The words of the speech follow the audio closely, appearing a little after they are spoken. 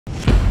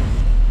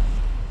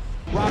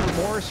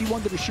Morris, he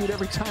wanted to shoot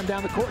every time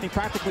down the court, and he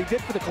practically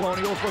did for the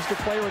Colonials, was the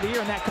player of the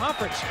year in that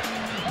conference.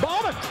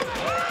 Ballman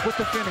with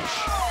the finish.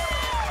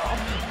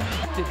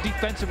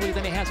 Defensively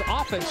than he has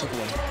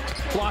offensively.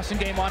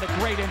 Blossomgame on a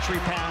great entry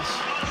pass.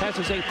 Has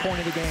his 8th point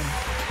of the game.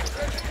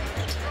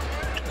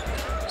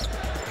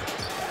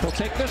 He'll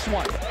take this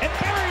one and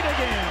buried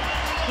again.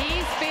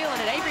 He's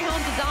feeling it. Avry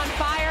Holmes is on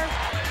fire.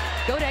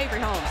 Go to Avry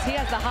Holmes. He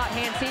has the hot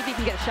hand. See if he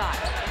can get a shot.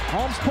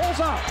 Holmes pulls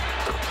up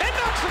and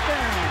knocks it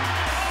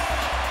down.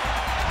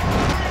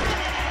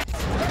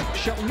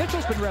 Shelton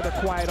Mitchell's been rather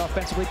quiet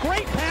offensively.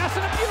 Great pass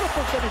and a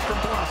beautiful finish from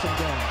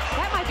Blossomgame.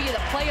 That might be the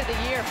play of the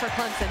year for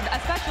Clemson,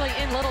 especially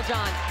in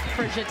Littlejohn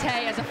for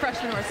Djitte as a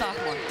freshman or a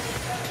sophomore.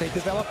 They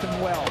developed him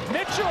well.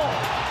 Mitchell!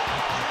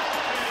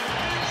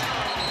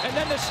 And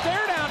then the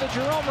stare down to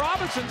Jerome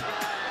Robinson.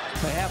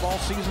 They have all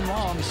season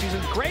long. The season,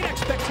 great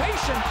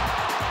expectation.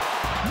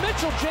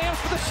 Mitchell jams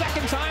for the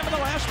 2nd time in the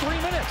last 3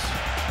 minutes.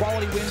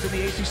 Quality wins in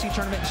the ACC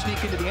tournament and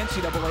sneak into the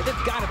NCAA.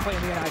 They've got to play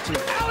in the NIT.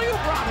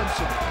 Alley-oop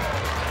Robinson.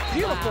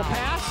 Beautiful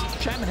pass.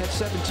 Chatman had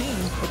 17.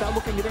 Without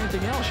looking at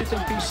anything else, you'd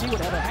think BC would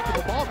have a heck of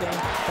a ball game,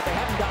 but they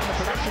haven't gotten the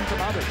production from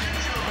others.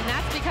 And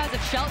that's because of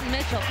Shelton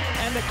Mitchell.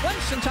 And the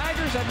Clemson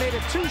Tigers have made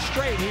it 2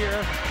 straight here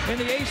in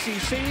the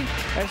ACC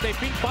as they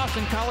beat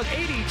Boston College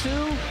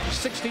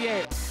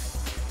 82-68.